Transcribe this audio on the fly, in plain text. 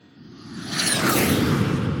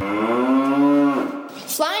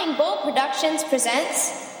Productions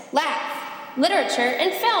presents Laugh, Literature,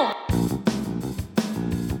 and Film.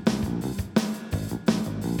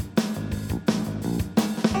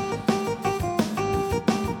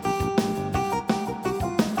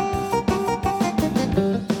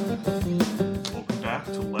 Welcome back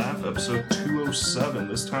to Laugh, episode 207.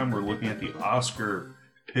 This time we're looking at the Oscar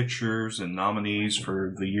pictures and nominees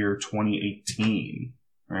for the year 2018,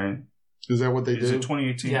 right? Is that what they Is do? it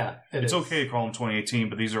 2018? Yeah, it's okay to call them 2018,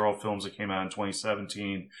 but these are all films that came out in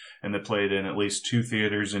 2017, and they played in at least 2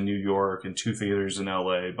 theaters in New York and 2 theaters in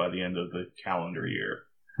LA by the end of the calendar year.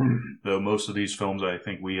 Though most of these films, I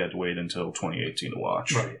think we had to wait until 2018 to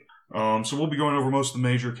watch. Right. So we'll be going over most of the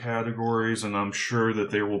major categories, and I'm sure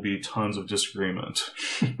that there will be tons of disagreement,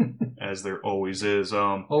 as there always is.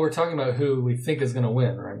 Well, we're talking about who we think is going to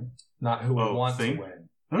win, right? Not who we want to win.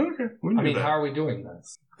 Okay. I mean, how are we doing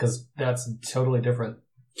this? Because that's totally different.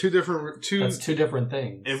 That's two different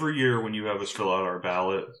things. Every year when you have us fill out our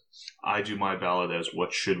ballot, I do my ballot as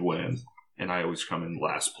what should win, and I always come in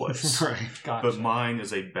last place. Right. Gotcha. But mine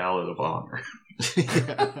is a ballot of honor.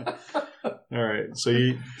 Yeah. All right. So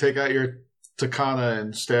you take out your Takana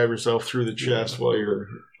and stab yourself through the chest while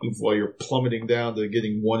you're plummeting down to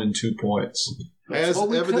getting 1 and 2 points. As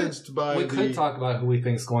evidenced by we could talk about who we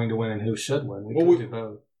think is going to win and who should win. We could do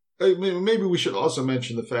both. Maybe we should also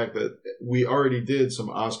mention the fact that we already did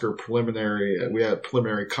some Oscar preliminary. We had a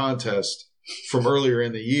preliminary contest from earlier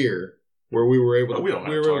in the year where we were able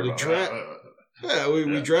to draft. Yeah,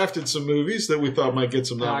 we drafted some movies that we thought might get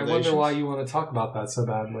some nominations. I wonder why you want to talk about that so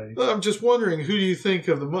badly. I'm just wondering, who do you think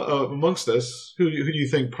of amongst us? Who do you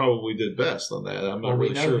think probably did best on that? I'm not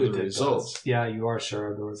really sure of the results. Best. Yeah, you are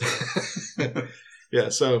sure of the results. Yeah.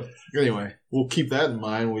 So anyway, we'll keep that in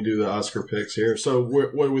mind when we do the Oscar picks here. So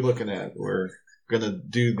what are we looking at? We're gonna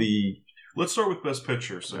do the. Let's start with Best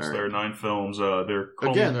Picture, since there are 9 films. What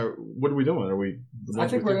are we doing? I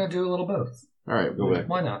think we're going to do a little both. All right, go back.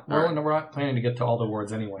 Why not? We're not planning to get to all the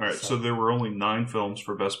awards anyway. All right, so there were only 9 films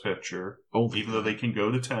for Best Picture. Even though they can go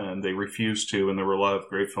to 10, they refused to, and there were a lot of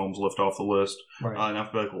great films left off the list. Right. In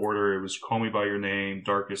alphabetical order, it was Call Me By Your Name,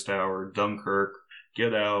 Darkest Hour, Dunkirk,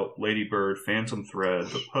 Get Out, Lady Bird, Phantom Thread,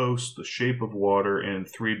 The Post, The Shape of Water, and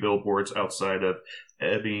 3 Billboards Outside of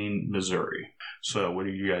Ebbing, Missouri. So what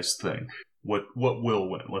do you guys think? What will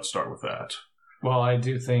win? Let's start with that. Well, I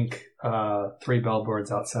do think 3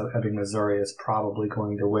 Billboards Outside of Ebbing, Missouri is probably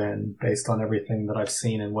going to win based on everything that I've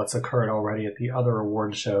seen and what's occurred already at the other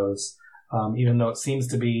award shows. Even though it seems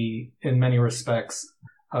to be, in many respects,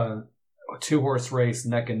 a 2-horse race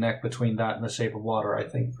neck and neck between that and The Shape of Water, I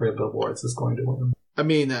think 3 Billboards is going to win. I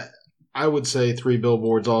mean, I would say 3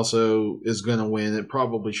 Billboards also is going to win. It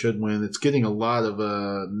probably should win. It's getting a lot of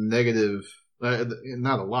negative...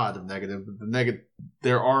 not a lot of negative, but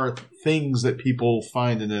there are things that people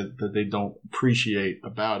find in it that they don't appreciate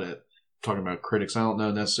about it. Talking about critics, I don't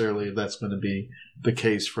know necessarily if that's going to be the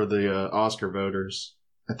case for the Oscar voters.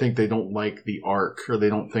 I think they don't like the arc, or they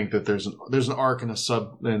don't think that there's an arc in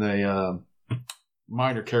a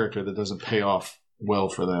minor character that doesn't pay off well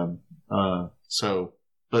for them.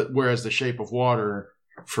 But whereas The Shape of Water,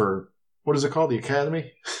 for what is it called, the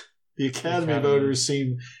Academy? The Academy voters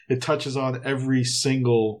it touches on every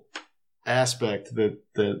single aspect that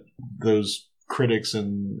those critics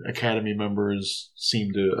and Academy members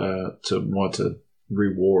seem to want to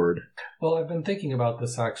reward. Well, I've been thinking about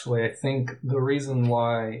this actually. I think the reason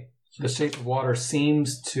why The Shape of Water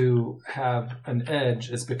seems to have an edge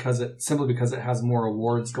is because it has more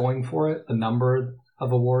awards going for it, the number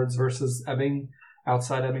of awards versus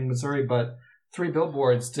Outside Ebbing, Missouri, but 3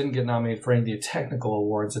 Billboards didn't get nominated for any of the technical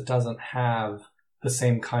awards. It doesn't have the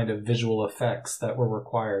same kind of visual effects that were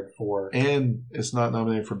required for... And it's not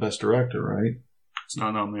nominated for Best Director, right? It's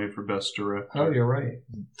not nominated for Best Director. Oh, you're right.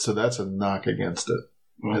 So that's a knock against it.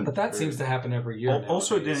 Well, but that seems to happen every year.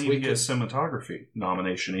 Also, it didn't even get a cinematography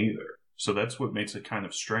nomination either. So that's what makes it kind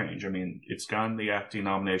of strange. I mean, it's gotten the acting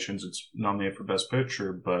nominations. It's nominated for Best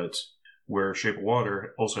Picture, but where Shape of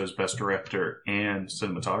Water also has Best Director and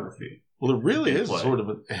cinematography. Well, it really is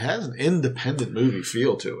it has an independent movie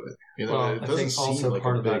feel to it. You know, well, I think also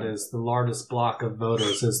part of that is the largest block of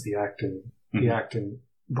voters is the acting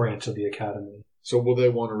branch of the Academy. So will they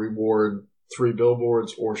want to reward 3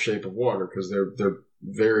 Billboards or Shape of Water? Because they're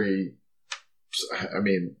very, I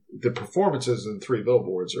mean, the performances in 3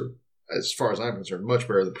 Billboards are, as far as I'm concerned, much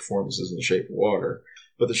better than the performances in The Shape of Water.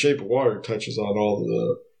 But The Shape of Water touches on all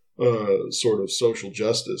the sort of social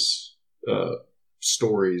justice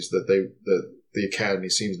stories that the Academy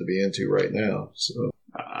seems to be into right now. So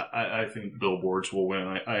I think Billboards will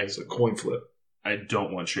win. It's a coin flip. I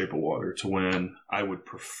don't want Shape of Water to win. I would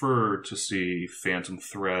prefer to see Phantom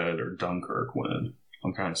Thread or Dunkirk win.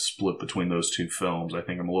 I'm kind of split between those two films. I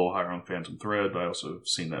think I'm a little higher on Phantom Thread, but I also have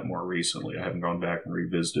seen that more recently. I haven't gone back and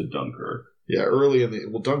revisited Dunkirk. Yeah, early in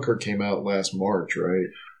the Dunkirk came out last March, right?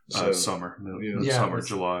 So, summer, yeah,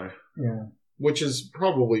 July. Yeah, which is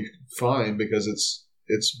probably fine because it's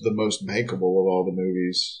the most bankable of all the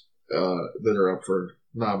movies that are up for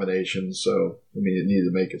nomination. So I mean, it needed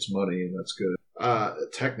to make its money, and that's good.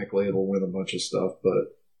 Technically, it'll win a bunch of stuff,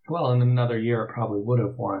 but well, in another year, it probably would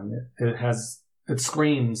have won. It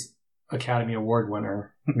screams Academy Award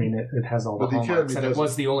winner. I mean, it has all the hallmarks, and it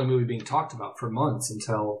was the only movie being talked about for months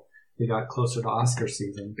until we got closer to Oscar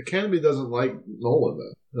season. Academy doesn't like Nolan,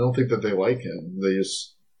 though. I don't think that they like him. They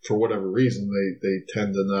just, for whatever reason, they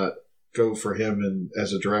tend to not go for him, and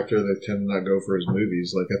as a director, they tend to not go for his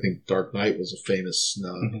movies. Like, I think Dark Knight was a famous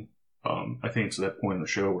snub. Mm-hmm. I think it's that point in the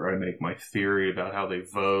show where I make my theory about how they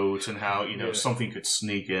vote and how, something could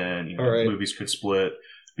sneak in, movies could split.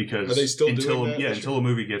 Because are they still doing that? Until a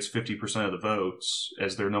movie gets 50% of the votes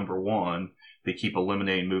as their number one, they keep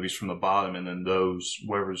eliminating movies from the bottom, and then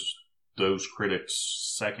those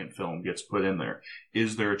critics' second film gets put in there.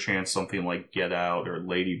 Is there a chance something like Get Out or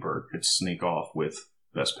Lady Bird could sneak off with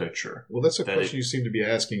Best Picture? Well, that's a question you seem to be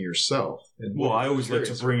asking yourself. Well, I always like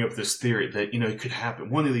to bring up this theory that it could happen.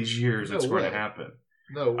 One of these years, it's going to happen.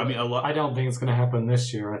 No, I mean, I don't think it's going to happen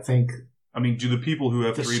this year. I think. I mean, do the people who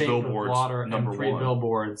have Three Billboards and Three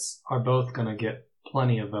Billboards are both going to get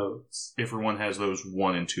plenty of votes? If everyone has those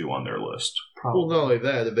 1 and 2 on their list. Probably. Well, not only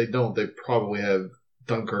that, if they don't, they probably have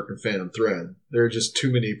Dunkirk and Phantom Thread. There are just too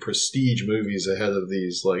many prestige movies ahead of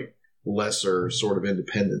these, like, lesser sort of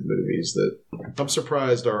independent movies that I'm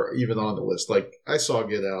surprised are even on the list. Like, I saw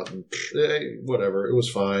Get Out and whatever, it was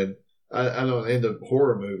fine. I don't into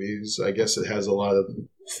horror movies. I guess it has a lot of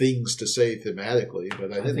things to say thematically,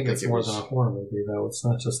 but I didn't think it's more than a horror movie, though. It's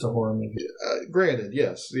not just a horror movie. Granted,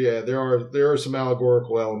 yes, yeah, there are some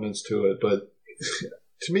allegorical elements to it, but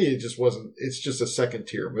to me, it just wasn't. It's just a second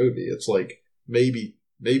tier movie. It's like maybe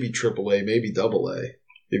AAA, maybe AA.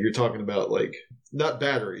 If you're talking about like not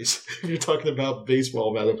batteries, if you're talking about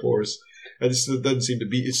baseball metaphors. It doesn't seem to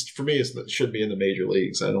be. For me, it should be in the major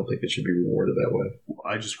leagues. I don't think it should be rewarded that way.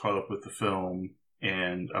 I just caught up with the film,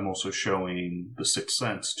 and I'm also showing The Sixth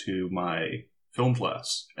Sense to my film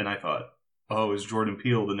class. And I thought, oh, is Jordan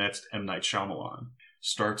Peele the next M. Night Shyamalan?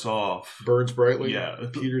 Starts off... Burns brightly? Yeah.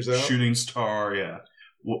 Peters out? Shooting star, yeah.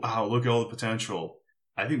 Wow, look at all the potential.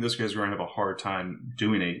 I think this guy's going to have a hard time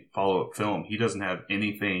doing a follow-up film. He doesn't have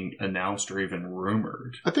anything announced or even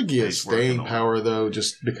rumored. I think he has staying power, though,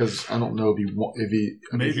 just because I don't know if he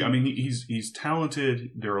maybe. I mean, he's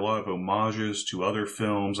talented. There are a lot of homages to other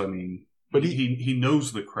films. I mean, but he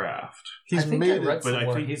knows the craft. I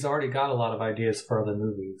think he's already got a lot of ideas for other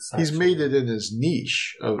movies. Actually. He's made it in his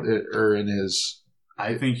niche or in his.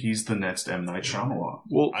 I think he's the next M. Night Shyamalan.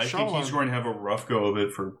 Well, I think he's going to have a rough go of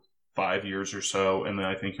it for 5 years or so, and then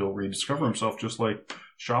I think he'll rediscover himself just like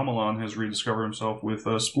Shyamalan has rediscovered himself with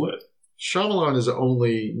Split. Shyamalan is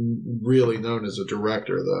only really known as a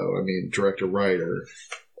director, though. I mean, director-writer.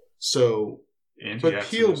 So,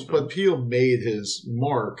 but Peele made his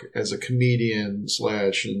mark as a comedian /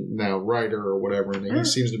 now writer or whatever, and he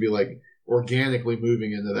seems to be like organically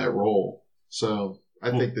moving into that role. So I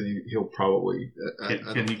think that he'll probably...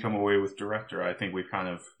 Can he come away with director? I think we've kind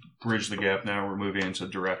of bridged the gap now. We're moving into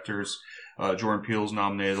directors. Jordan Peele's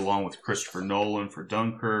nominated along with Christopher Nolan for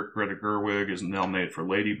Dunkirk. Greta Gerwig is nominated for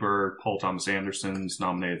Lady Bird. Paul Thomas Anderson is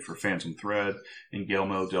nominated for Phantom Thread. And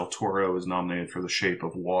Guillermo del Toro is nominated for The Shape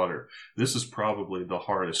of Water. This is probably the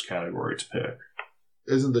hardest category to pick.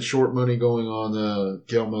 Isn't the short money going on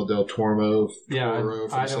Guillermo del Toro? Yeah,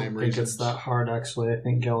 I don't think it's that hard, actually. I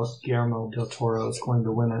think Guillermo del Toro is going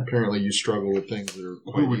to win it. Apparently you struggle with things that are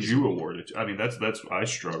quite Who would easy. you award it to? I mean, that's I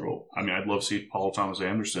struggle. I mean, I'd love to see Paul Thomas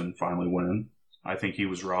Anderson finally win. I think he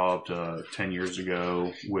was robbed 10 years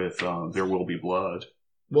ago with There Will Be Blood.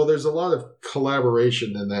 Well, there's a lot of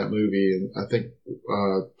collaboration in that movie, and I think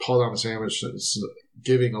Paul Thomas Anderson is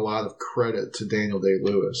giving a lot of credit to Daniel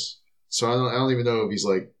Day-Lewis. So I don't even know if he's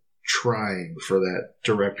like trying for that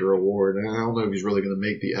director award. And I don't know if he's really going to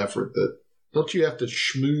make the effort. Don't you have to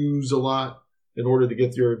schmooze a lot in order to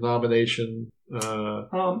get your nomination?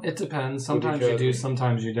 It depends. Sometimes you do,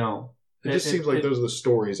 sometimes you don't. It just seems like those are the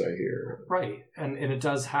stories I hear. Right, and it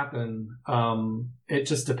does happen. It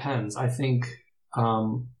just depends. I think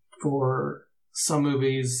for some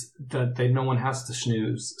movies that no one has to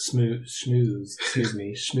schmooze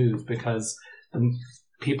because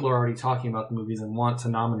people are already talking about the movies and want to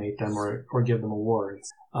nominate them or give them awards.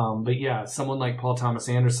 But yeah, someone like Paul Thomas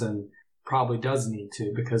Anderson probably does need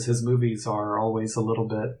to, because his movies are always a little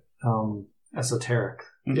bit esoteric.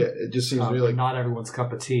 Yeah, it just seems to me But like not everyone's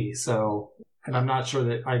cup of tea. So, and I'm not sure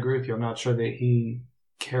that I agree with you. I'm not sure that he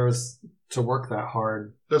cares to work that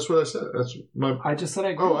hard. that's what I said. That's my. I just said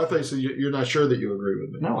I agree. Oh, I with thought you said you're not sure that you agree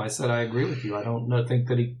with me. No, I said I agree with you. I don't think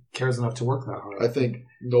that he cares enough to work that hard. I think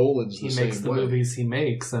Nolan's the he same makes the way. movies he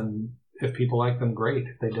makes, and if people like them, great.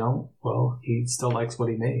 If they don't, well, he still likes what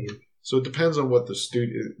he made. So it depends on what the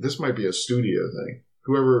studio. This might be a studio thing.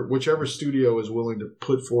 Whichever studio is willing to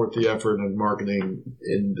put forth the effort and marketing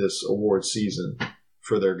in this award season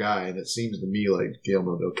for their guy, and it seems to me like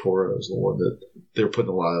Guillermo del Toro is the one that they're putting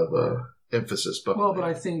a lot of emphasis behind. Well, but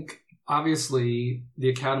I think obviously the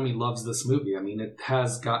Academy loves this movie. I mean, it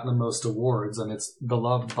has gotten the most awards, and it's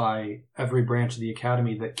beloved by every branch of the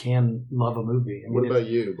Academy that can love a movie. I mean, What about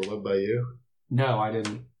you? Beloved by you? No, I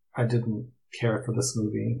didn't care for this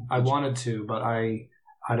movie. I wanted to, but I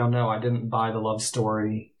don't know. I didn't buy the love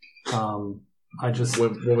story. I just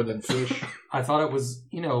Woman and Fish. I thought it was,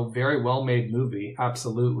 very well made movie,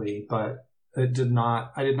 absolutely, but I did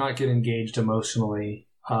not get engaged emotionally.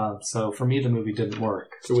 So for me, the movie didn't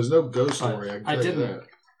work. There was no ghost story. But I can tell you that.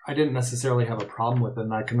 I didn't necessarily have a problem with it,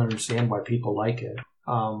 and I can understand why people like it.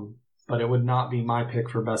 But it would not be my pick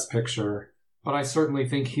for Best Picture. But I certainly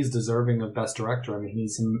think he's deserving of Best Director. I mean,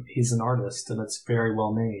 he's an artist, and it's very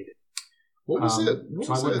well made. What was it?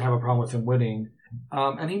 So I wouldn't have a problem with him winning.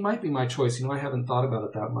 And he might be my choice. I haven't thought about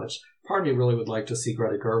it that much. Part of me really would like to see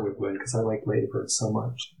Greta Gerwig win because I like Lady Bird so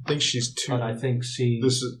much. I think she's too. But I think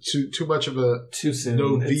This is too much of a. too soon.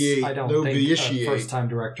 No V8. I don't no think V8. a first-time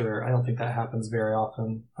director. I don't think that happens very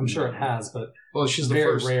often. I'm sure it has, but Well, she's the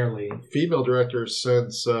very first rarely. female director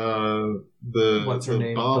since the What's her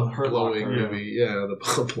name? bomb The Hurt blowing Locker. movie. Yeah, the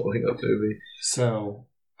bomb blowing up movie. So,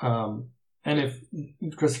 and if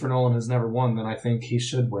Christopher Nolan has never won, then I think he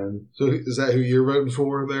should win. So is that who you're voting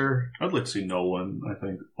for there? I'd like to see Nolan, I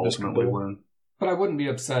think, ultimately win. But I wouldn't be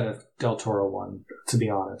upset if Del Toro won, to be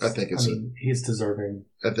honest. I think he's deserving.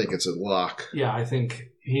 I think it's a lock. Yeah, I think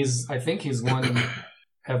he's won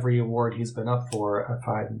every award he's been up for.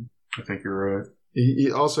 I think you're right.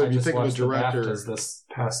 Also, I if you just think of a watched the director, BAFTAs this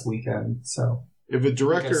past weekend, so if a I think I've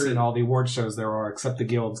director, seen all the award shows there are, except the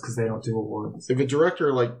guilds because they don't do awards. if a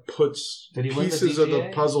director puts Did he win the pieces of the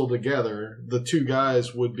DGA? puzzle together, the two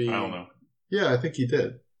guys would be. I don't know. Yeah, I think he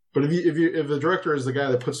did. But if the director is the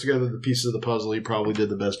guy that puts together the pieces of the puzzle, he probably did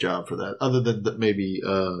the best job for that. Other than maybe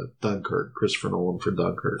Dunkirk, Christopher Nolan for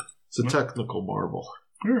Dunkirk. It's a technical marvel.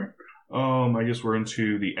 All right. I guess we're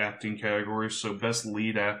into the acting category. So, best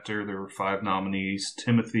lead actor, there were 5 nominees: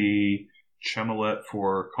 Timothy Chalamet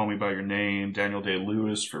for Call Me by Your Name, Daniel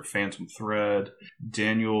Day-Lewis for Phantom Thread,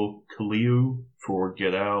 Daniel Kaluuya for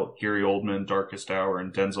Get Out, Gary Oldman, Darkest Hour,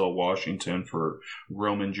 and Denzel Washington for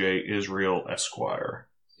Roman J. Israel Esquire.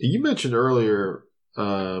 You mentioned earlier,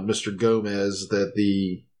 Mr. Gomez, that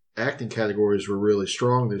the acting categories were really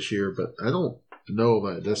strong this year, but I don't know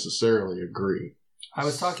if I necessarily agree. I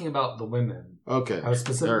was talking about the women. Okay. I was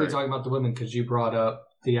specifically All right. talking about the women because you brought up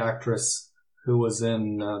the actress who was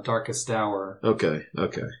in Darkest Hour. Okay.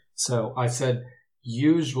 So I said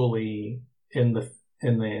usually in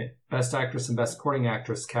the Best Actress and Best Supporting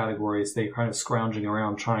Actress categories, they're kind of scrounging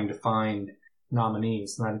around trying to find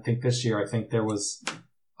nominees. And I think this year, there was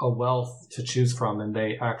a wealth to choose from, and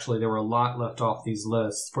there were a lot left off these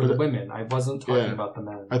lists for the women. I wasn't talking about the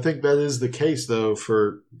men. I think that is the case, though,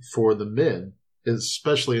 for the men,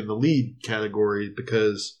 especially in the lead category,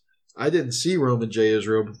 because I didn't see Roman J.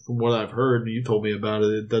 Israel, but from what I've heard, you told me about it,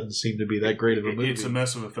 it doesn't seem to be that great of a movie. It's a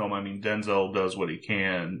mess of a film. I mean, Denzel does what he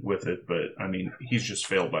can with it, but, I mean, he's just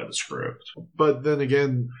failed by the script. But then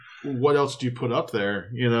again, what else do you put up there?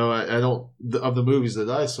 I don't, of the movies that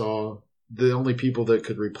I saw, the only people that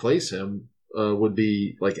could replace him would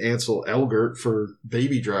be like Ansel Elgort for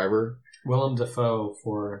Baby Driver. Willem Dafoe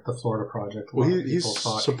for The Florida Project. Well, he's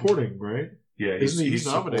supporting, right? Yeah, Isn't he he's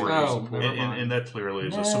nominated? supporting. Oh, never mind. And that clearly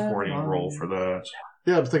is a supporting role for that.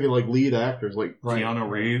 Yeah, I'm thinking like lead actors, like Keanu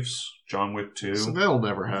Reeves, John Wick 2, So that'll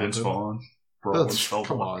never happen. Vince Vaughn.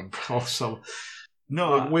 Come on.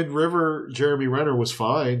 No, like Wind River, Jeremy Renner was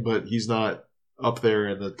fine, but he's not up there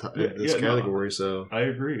in this category. No, so I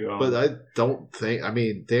agree. But I don't think. I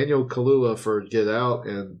mean, Daniel Kaluuya for Get Out,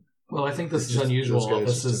 and well, I think this is Just unusual. those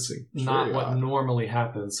guys This is just not very what odd. normally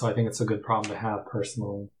happens, so I think it's a good problem to have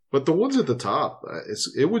personally. but the ones at the top,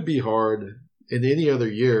 it would be hard in any other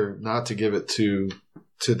year not to give it to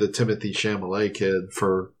the Timothy Chalamet kid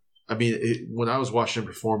for. I mean, when I was watching the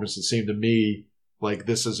performance, it seemed to me like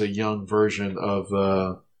this is a young version of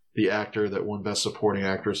the actor that won Best Supporting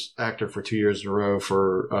Actor for 2 years in a row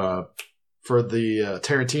for for the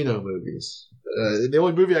Tarantino movies. The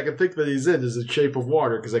only movie I can think that he's in is The Shape of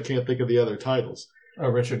Water because I can't think of the other titles. Oh,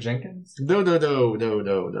 Richard Jenkins? No.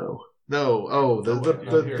 Oh,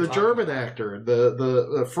 the German actor,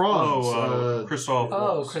 the Franz. Christoph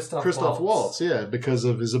Waltz. Christoph Waltz, yeah, because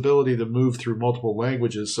of his ability to move through multiple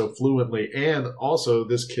languages so fluently, and also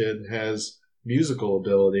this kid has musical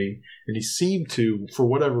ability, and he seemed to, for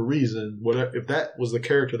whatever reason, if that was the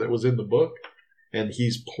character that was in the book, and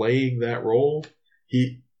he's playing that role,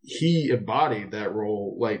 he embodied that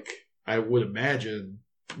role like I would imagine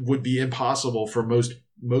would be impossible for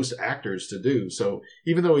most actors to do. So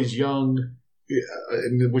even though he's young,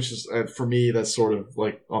 which is for me that's sort of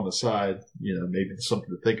like on the side, maybe something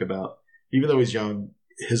to think about. Even though he's young,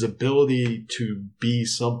 his ability to be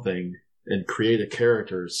something and create a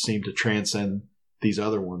character seemed to transcend these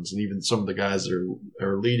other ones, and even some of the guys that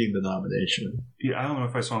are leading the nomination. Yeah, I don't know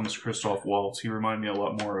if I saw Mr. Christoph Waltz. He reminded me a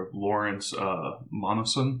lot more of Lawrence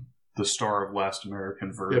Monason, the star of Last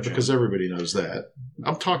American Virgin. Yeah, because everybody knows that.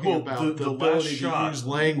 I'm talking about the ability to use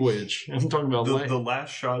language. I'm talking about the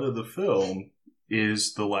last shot of the film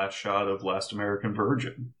is the last shot of Last American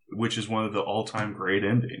Virgin, which is one of the all-time great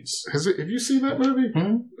endings. Have you seen that movie?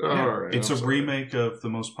 Mm-hmm. Oh, yeah. All right, it's a remake of the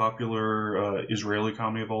most popular Israeli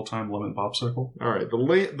comedy of all time, Lemon Popsicle. All right, the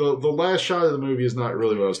last shot of the movie is not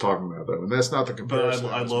really what I was talking about, though, and that's not the comparison.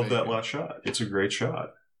 But I love that last shot. It's a great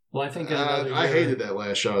shot. Well, I think I hated that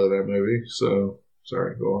last shot of that movie, so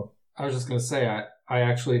sorry, go on. I was just going to say, I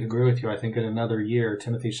actually agree with you. I think in another year,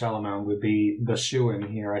 Timothée Chalamet would be the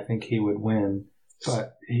shoo-in here. I think he would win,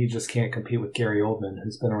 but he just can't compete with Gary Oldman,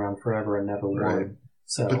 who's been around forever and never won.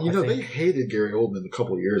 So, but they hated Gary Oldman a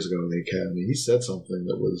couple of years ago in the Academy. He said something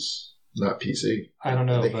that was not PC. I don't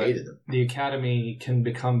know, they but hated him. The Academy can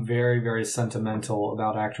become very, very sentimental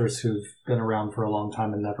about actors who've been around for a long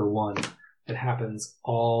time and never won. It happens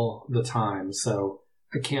all the time, so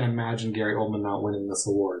I can't imagine Gary Oldman not winning this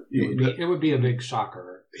award. It would be a big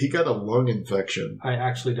shocker. He got a lung infection. I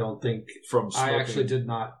actually don't think... From smoking. I actually did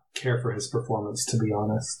not care for his performance, to be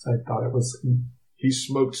honest. I thought it was... He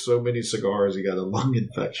smoked so many cigars, he got a lung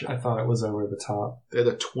infection. I thought it was over the top. They had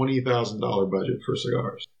a $20,000 budget for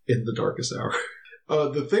cigars in the darkest hour.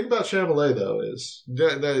 The thing about Chalamet, though, is...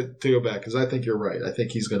 to go back, because I think you're right. I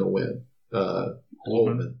think he's going to win.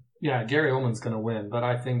 Oldman. Yeah, Gary Oldman's going to win, but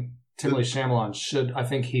I think Timothée Chalamet should. I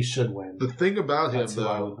think he should win. The thing about him,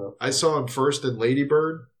 though, I saw him first in Lady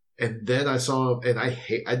Bird, and then I saw him, and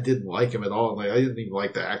I didn't like him at all. Like I didn't even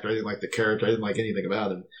like the actor, I didn't like the character, I didn't like anything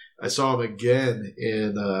about him. I saw him again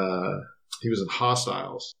in he was in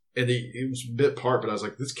Hostiles, and he was a bit part, but I was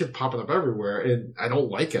like, this kid popping up everywhere, and I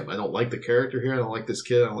don't like him. I don't like the character here. I don't like this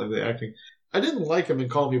kid. I don't like the acting. I didn't like him in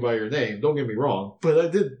Call Me By Your Name, don't get me wrong, but I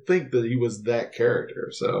did think that he was that character,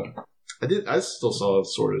 so I still saw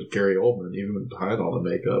sort of Gary Oldman, even behind all the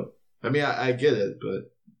makeup. I mean, I get it,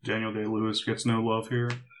 but... Daniel Day-Lewis gets no love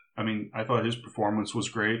here. I mean, I thought his performance was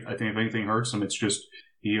great. I think if anything hurts him, it's just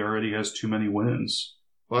he already has too many wins.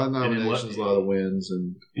 A lot of nominations, a lot of wins.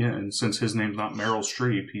 And since his name's not Meryl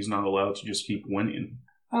Streep, he's not allowed to just keep winning.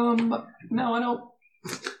 No, I don't...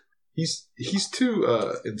 He's too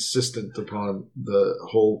insistent upon the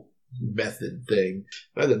whole method thing.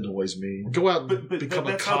 That annoys me. Go out and become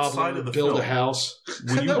a cobbler, build a house.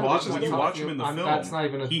 When you watch him in the film, that's not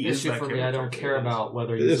even an issue for me. I don't care about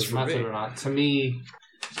whether he uses method or not. To me,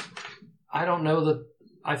 I don't know that.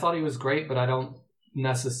 I thought he was great, but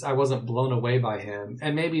I wasn't blown away by him.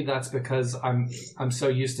 And maybe that's because I'm so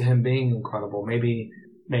used to him being incredible.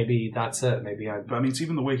 Maybe that's it. I mean, it's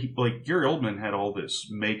even the way Gary Oldman had all this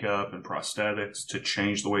makeup and prosthetics to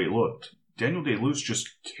change the way he looked. Daniel Day-Lewis just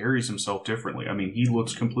carries himself differently. I mean, he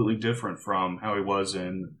looks completely different from how he was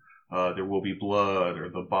in There Will Be Blood or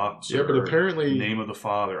The Boxer. Yeah, but apparently... Name of the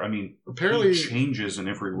Father. I mean, apparently he changes in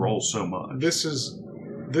every role so much. This is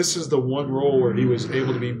the one role where he was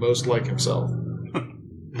able to be most like himself.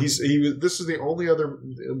 This is the only other...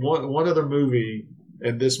 One other movie...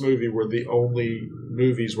 And this movie were the only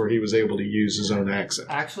movies where he was able to use his own accent.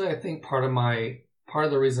 Actually, I think part of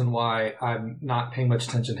the reason why I'm not paying much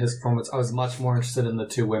attention to his performance, I was much more interested in the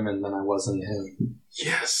two women than I was in him.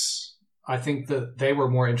 Yes. I think that they were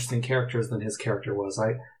more interesting characters than his character was.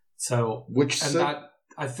 I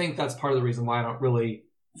think that's part of the reason why I don't really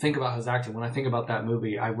think about his acting. When I think about that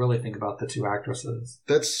movie, I really think about the two actresses.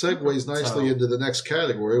 That segues nicely into the next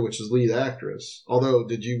category, which is lead actress. Although,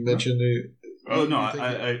 did you mention Oh, no,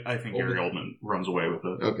 I think Gary Oldman runs away with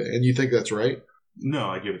it. Okay, and you think that's right? No,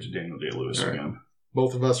 I give it to Daniel Day-Lewis again.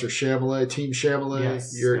 Both of us are Chalamet, Team Chalamet.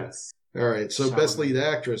 Yes. All right, so Chalamet. Best Lead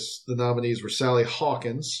Actress, the nominees were Sally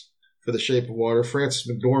Hawkins for The Shape of Water, Frances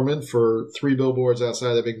McDormand for 3 Billboards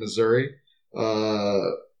Outside Ebbing, Missouri,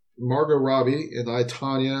 Margot Robbie in I,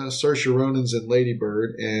 Tonya, Saoirse Ronan's in Lady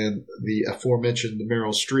Bird, and the aforementioned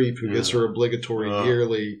Meryl Streep, who gets her obligatory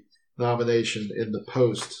yearly nomination in The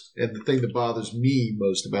Post. And the thing that bothers me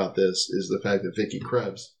most about this is the fact that Vicky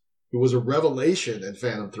Krebs, who was a revelation in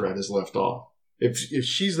Phantom Thread, is left off. If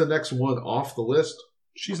she's the next one off the list...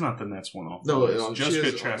 She's not the next one off. No,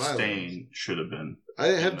 Jessica Chastain should have been. I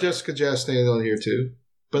have Jessica Chastain on here too,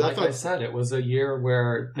 but like I said, it was a year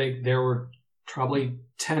where there were probably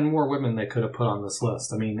 10 more women they could have put on this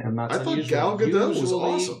list. I mean, and that's I thought Gal Gadot was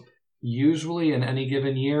awesome. Usually, in any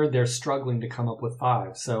given year, they're struggling to come up with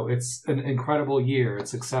 5. So it's an incredible year.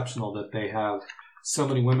 It's exceptional that they have so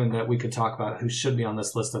many women that we could talk about who should be on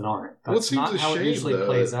this list and aren't. That's not how it usually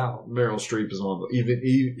plays out. Meryl Streep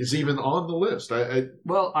is even on the list.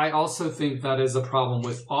 Well, I also think that is a problem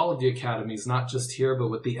with all of the academies, not just here, but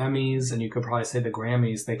with the Emmys, and you could probably say the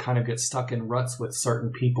Grammys. They kind of get stuck in ruts with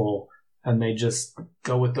certain people, and they just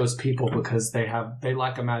go with those people because they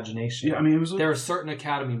lack imagination. Yeah, I mean, there are certain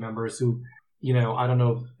Academy members who, I don't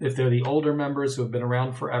know if they're the older members who have been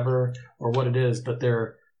around forever or what it is, but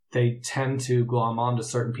they tend to glom on to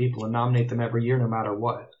certain people and nominate them every year no matter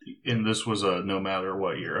what. And this was a no matter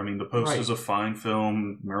what year. I mean, The Post is a fine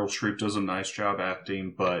film. Meryl Streep does a nice job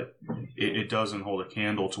acting, but it doesn't hold a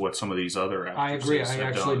candle to what some of these other actresses I agree. I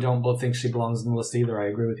actually don't think she belongs in the list either. I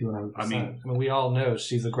agree with you 100%. I mean, we all know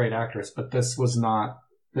she's a great actress, but this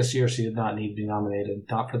year she did not need to be nominated.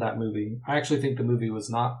 Not for that movie. I actually think the movie was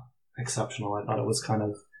not exceptional. I thought it was kind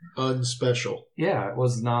of... unspecial. Yeah, it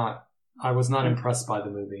was not... I was not impressed by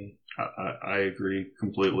the movie. I agree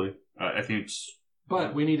completely. I think it's...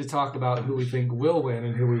 But we need to talk about who we think will win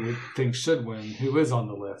and who we think should win, who is on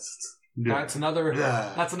the list. Yeah. That's another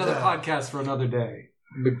podcast for another day.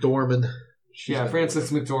 McDormand.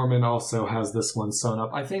 Frances McDormand also has this one sewn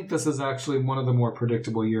up. I think this is actually one of the more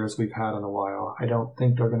predictable years we've had in a while. I don't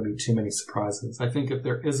think there are going to be too many surprises. I think if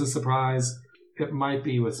there is a surprise... it might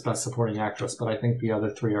be with Best Supporting Actress, but I think the other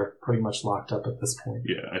 3 are pretty much locked up at this point.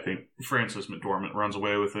 Yeah, I think Frances McDormand runs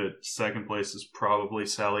away with it. Second place is probably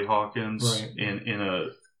Sally Hawkins. Right. In a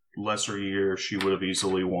lesser year, she would have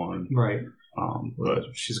easily won. Right. But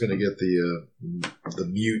she's going to get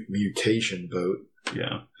the mutation vote.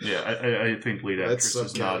 Yeah. I think lead actress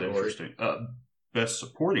is not interesting. Best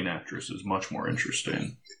Supporting Actress is much more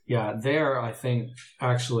interesting. Yeah, I think,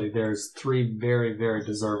 actually, there's 3 very, very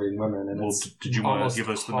deserving women. And did you want to give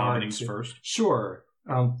us the nominees first? Sure.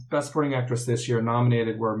 Best Supporting Actress this year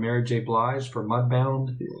nominated were Mary J. Blige for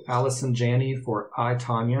Mudbound, Allison Janney for I,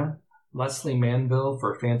 Tonya, Leslie Manville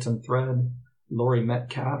for Phantom Thread, Laurie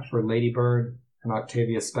Metcalf for Lady Bird, and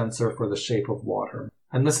Octavia Spencer for The Shape of Water.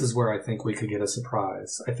 And this is where I think we could get a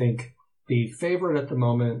surprise. I think... the favorite at the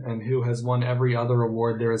moment, and who has won every other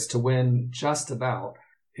award there is to win just about,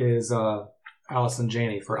 is Allison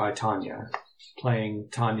Janney for I, Tonya, playing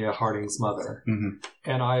Tonya Harding's mother. Mm-hmm.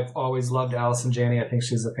 And I've always loved Allison Janney. I think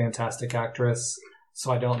she's a fantastic actress,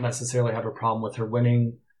 so I don't necessarily have a problem with her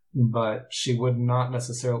winning, but she would not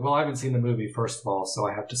necessarily... well, I haven't seen the movie, first of all, so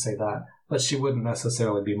I have to say that, but she wouldn't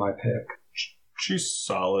necessarily be my pick. She's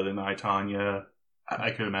solid in I, Tonya.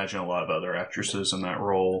 I could imagine a lot of other actresses in that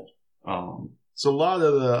role. So a lot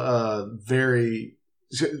of the very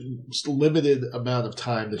limited amount of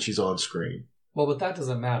time that she's on screen. Well, but that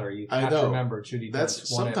doesn't matter. You have to remember Judi Dench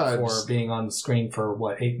won it for being on screen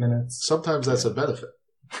for, 8 minutes? Sometimes that's a benefit.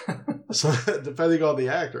 So depending on the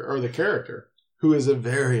actor or the character, who is a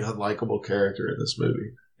very unlikable character in this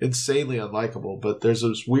movie. Insanely unlikable, but there's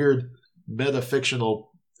this weird metafictional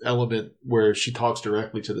element where she talks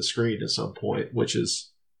directly to the screen at some point, which is...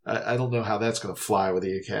 I don't know how that's going to fly with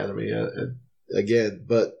the Academy again,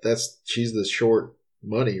 but she's the short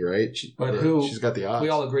money, right? She's got the odds. We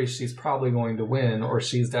all agree she's probably going to win, or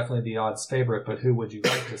she's definitely the odds favorite. But who would you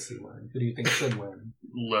like to see win? Who do you think should win?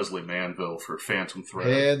 Leslie Manville for Phantom Thread.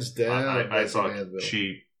 Hands down. I thought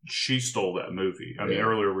she stole that movie. I mean,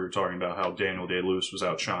 earlier we were talking about how Daniel Day-Lewis was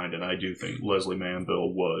outshined, and I do think Leslie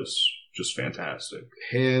Manville was just fantastic.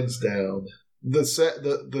 Hands down.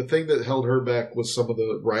 The thing that held her back was some of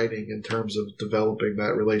the writing in terms of developing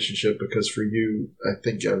that relationship, because for you, I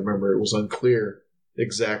think I remember it was unclear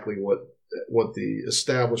exactly what the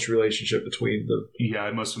established relationship between the... Yeah,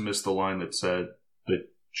 I must have missed the line that said that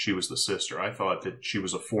she was the sister. I thought that she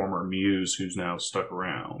was a former muse who's now stuck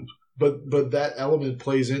around. But that element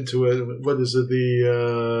plays into it. What is it?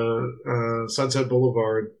 The Sunset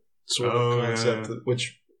Boulevard sort of concept,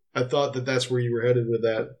 which I thought that's where you were headed with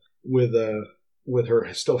that. With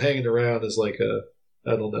her still hanging around as like a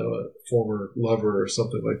former lover or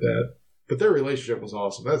something like that. But their relationship was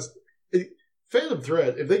awesome. Phantom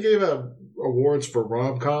Thread. If they gave out awards for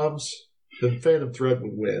rom-coms, then Phantom Thread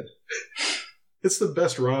would win. It's the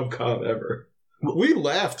best rom-com ever. We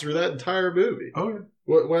laughed through that entire movie. Oh, yeah.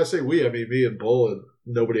 When I say we, I mean me and Bull and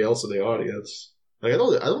nobody else in the audience. Like I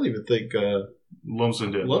don't even think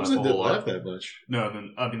Lumsden didn't laugh that much. No,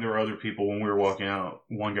 there were other people when we were walking out.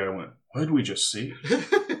 One guy went, "What did we just see?"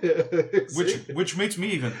 which makes me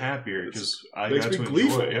even happier because I got to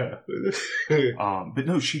enjoy it. Yeah. But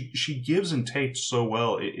no, she gives and takes so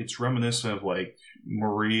well. It's reminiscent of like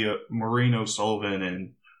Maureen O'Sullivan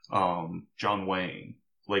and John Wayne.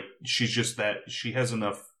 Like she's just that. She has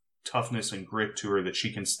enough toughness and grit to her that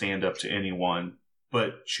she can stand up to anyone.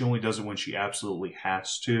 But she only does it when she absolutely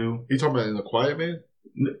has to. You talking about in The Quiet Man?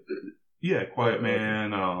 Yeah, Quiet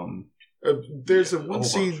Man. There's one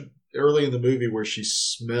scene early in the movie where she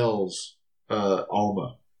smells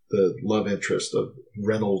Alma, the love interest of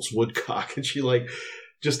Reynolds Woodcock, and she like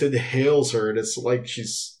just inhales her, and it's like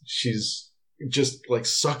she's just like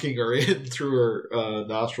sucking her in through her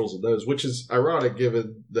nostrils and nose, which is ironic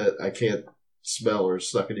given that I can't smell or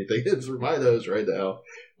suck anything in through my nose right now.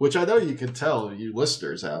 Which I know you can tell, you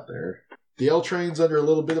listeners out there. The L Train's under a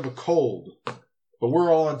little bit of a cold, but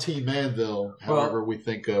we're all on Team Manville. However, we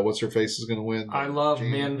think What's-Her-Face is going to win. I love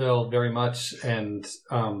Manville very much, and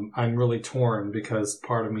I'm really torn because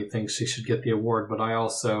part of me thinks she should get the award, but I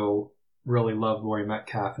also really love Laurie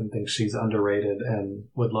Metcalf and think she's underrated and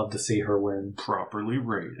would love to see her win. Properly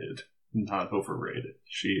rated, not overrated.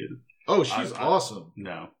 She is. Oh, she's awesome.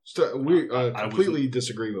 No. We completely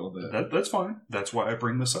disagree on that. That's fine. That's why I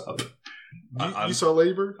bring this up. You saw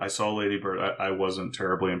Lady Bird? I saw Lady Bird. I wasn't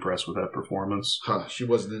terribly impressed with that performance. She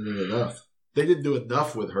wasn't in it enough. They didn't do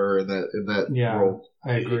enough with her in that role.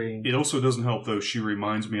 I agree. It also doesn't help, though. She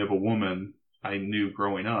reminds me of a woman I knew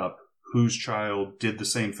growing up whose child did the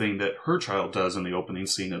same thing that her child does in the opening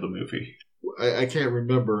scene of the movie. I can't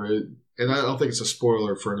remember it. And I don't think it's a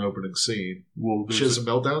spoiler for an opening scene. Well, she has a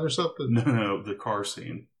meltdown or something? No, the car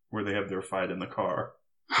scene where they have their fight in the car.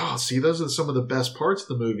 Oh, see, those are some of the best parts of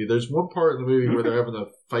the movie. There's one part in the movie where they're having a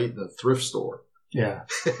fight in a thrift store. Yeah.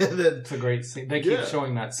 And then, it's a great scene. They keep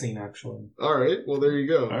showing that scene, actually. All right. Well, there you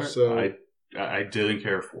go. Right. So I didn't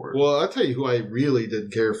care for it. Well, I'll tell you who I really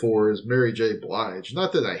didn't care for is Mary J. Blige.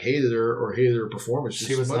 Not that I hated her or hated her performance.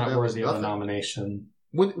 She was not worthy of a nomination.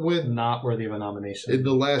 When not worthy of a nomination. In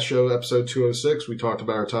the last show, episode 206, we talked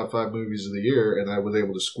about our top 5 movies of the year, and I was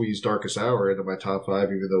able to squeeze Darkest Hour into my top 5,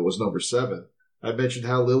 even though it was number 7. I mentioned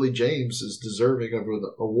how Lily James is deserving of an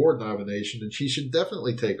award nomination, and she should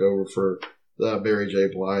definitely take over for Mary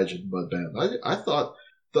J. Blige in Mudbound. I thought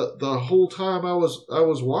the whole time I was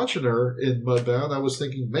watching her in Mudbound, I was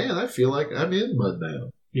thinking, man, I feel like I'm in Mudbound.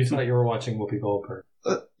 You thought you were watching Whoopi Goldberg.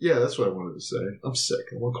 Yeah, that's what I wanted to say. I'm sick.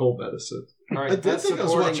 I want cold medicine. All right, I did think I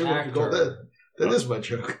was watching Whoopi Goldberg. That is my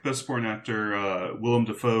joke. Best Supporting Actor, Willem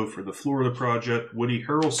Dafoe for The Florida Project, Woody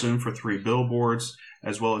Harrelson for 3 Billboards,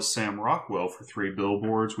 as well as Sam Rockwell for 3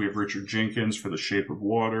 Billboards. We have Richard Jenkins for The Shape of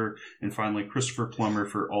Water, and finally Christopher Plummer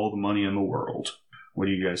for All the Money in the World. What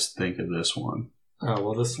do you guys think of this one? Oh,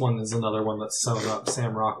 well, this one is another one that's sewn up.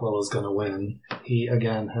 Sam Rockwell is going to win. He,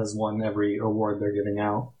 again, has won every award they're giving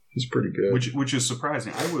out. He's pretty good. Which is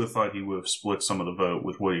surprising. I would have thought he would have split some of the vote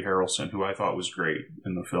with Woody Harrelson, who I thought was great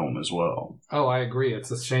in the film as well. Oh, I agree.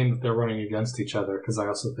 It's a shame that they're running against each other, because I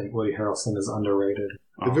also think Woody Harrelson is underrated.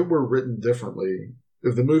 If it were written differently,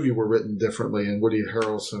 if the movie were written differently and Woody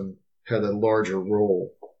Harrelson had a larger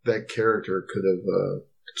role, that character could have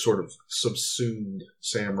sort of subsumed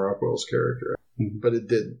Sam Rockwell's character. Mm-hmm. But it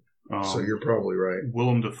didn't. So you're probably right.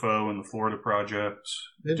 Willem Dafoe in The Florida Project,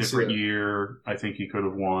 different year. I think he could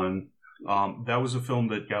have won. That was a film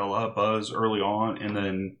that got a lot of buzz early on, and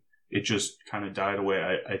then it just kind of died away.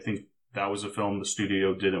 I think that was a film the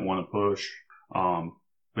studio didn't want to push,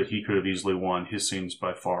 but he could have easily won. His scene's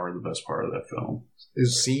by far the best part of that film.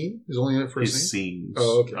 His scene? He's only in it for his scenes.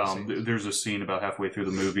 Oh, okay. There's a scene about halfway through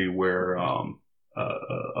the movie where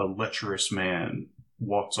a lecherous man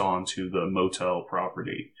walks onto the motel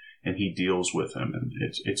property, and he deals with him, and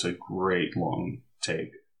it's a great long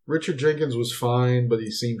take. Richard Jenkins was fine, but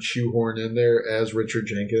he seemed shoehorned in there as Richard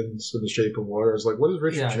Jenkins in The Shape of Water. I was like, what is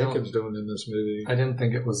Richard Jenkins doing in this movie? I didn't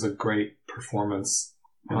think it was a great performance,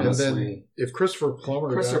 honestly. And then if Christopher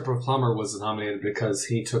Plummer was nominated because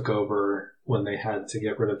he took over when they had to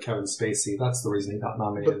get rid of Kevin Spacey. That's the reason he got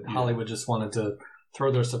nominated. But Hollywood just wanted to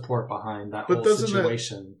throw their support behind that whole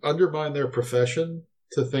situation. That undermine their profession?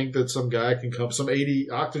 To think that some guy can come, some 80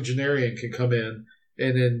 octogenarian can come in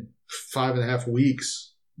and in 5.5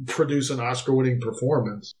 weeks produce an Oscar-winning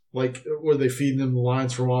performance. Like, were they feeding him the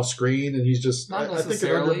lines from off screen? And he's just, not necessarily. I think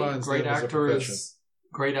it undermines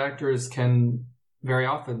great actors can very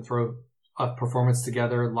often throw a performance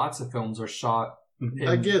together. Lots of films are shot in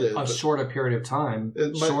I get it, a shorter period of time,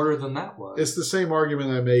 shorter than that was. It's the same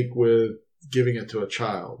argument I make with giving it to a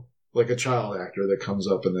child, like a child actor that comes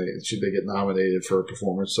up and they get nominated for a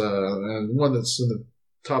performance. And one that's in the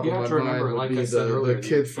top of my mind would be the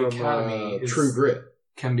kid from True Grit.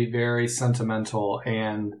 Can be very sentimental,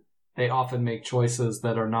 and they often make choices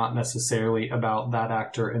that are not necessarily about that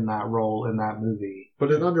actor in that role in that movie.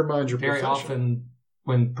 But it undermines your very profession. Often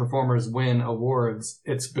when performers win awards,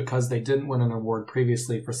 it's because they didn't win an award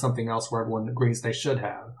previously for something else where everyone agrees they should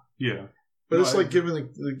have. Yeah. But it's like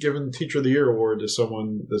giving Teacher of the Year award to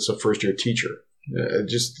someone that's a first-year teacher. It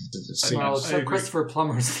seems... Well, except Christopher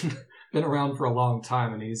Plummer's been around for a long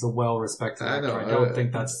time, and he's a well-respected actor. I don't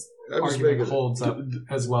think that's argument holds up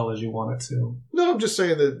as well as you want it to. No, I'm just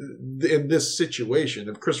saying that in this situation,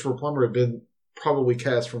 if Christopher Plummer had been probably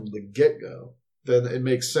cast from the get-go, then it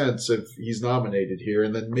makes sense if he's nominated here,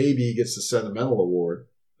 and then maybe he gets the Sentimental Award.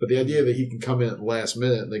 But the idea that he can come in at the last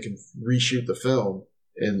minute and they can reshoot the film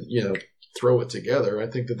and, throw it together, I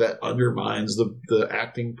think that undermines the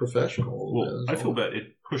acting professional. Well, I feel that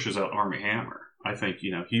it pushes out Armie Hammer. I think,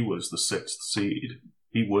 he was the 6th seed.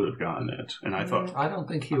 He would have gotten it. And I thought... I don't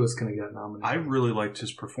think he was going to get nominated. I really liked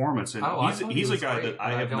his performance. And he's a guy great, that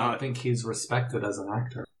I don't think he's respected as an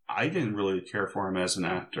actor. I didn't really care for him as an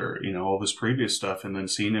actor. All of his previous stuff, and then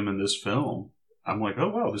seeing him in this film, I'm like, oh,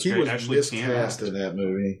 wow, this guy actually can act. He was miscast in that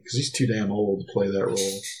movie because he's too damn old to play that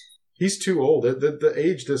role. He's too old. The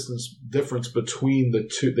age difference between the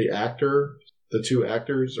two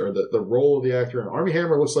actors, or the role of the actor, and Armie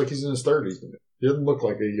Hammer looks like he's in his 30s to me. He doesn't look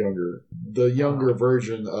like the younger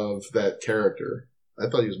version of that character. I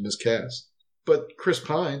thought he was miscast. But Chris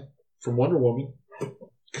Pine from Wonder Woman could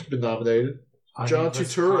have been nominated. John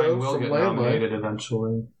Turturro from Landmine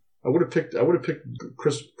eventually. I would have picked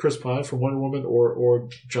Chris Pine from Wonder Woman or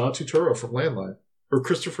John Turturro from Landmine. Or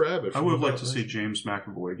Christopher Abbott. I would have liked to see James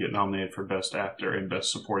McAvoy get nominated for Best Actor and Best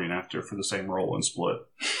Supporting Actor for the same role in Split.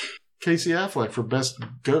 Casey Affleck for Best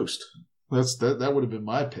Ghost. That would have been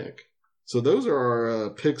my pick. So those are our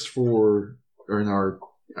picks our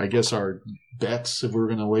bets, if we were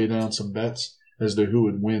going to lay down some bets as to who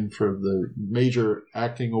would win for the major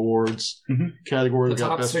acting awards category. The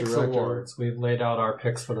top 6 awards. We've laid out our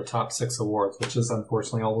picks for the top 6 awards, which is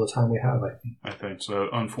unfortunately all the time we have, I think. I think so,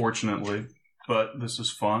 unfortunately. But this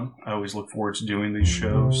is fun. I always look forward to doing these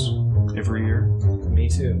shows every year. Me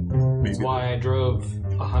too. That's why I drove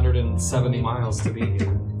 170 miles to be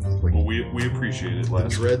here. Well, we appreciate it,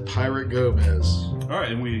 Les. Red Pirate Gomez. All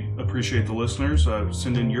right, and we appreciate the listeners.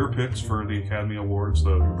 Send in your picks for the Academy Awards,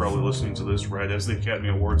 though you're probably listening to this right as the Academy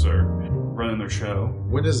Awards are running their show.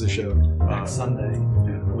 When is the show? Next Sunday.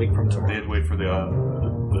 A week from tomorrow. They had to wait for the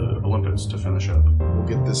Olympics to finish up. We'll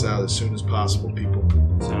get this out as soon as possible, people.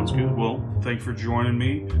 Sounds good. Well, thank you for joining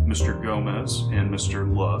me, Mr. Gomez and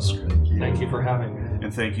Mr. Lusk. Thank you for having me.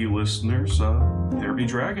 And thank you, listeners. There be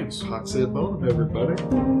dragons. Hot set bonum, everybody.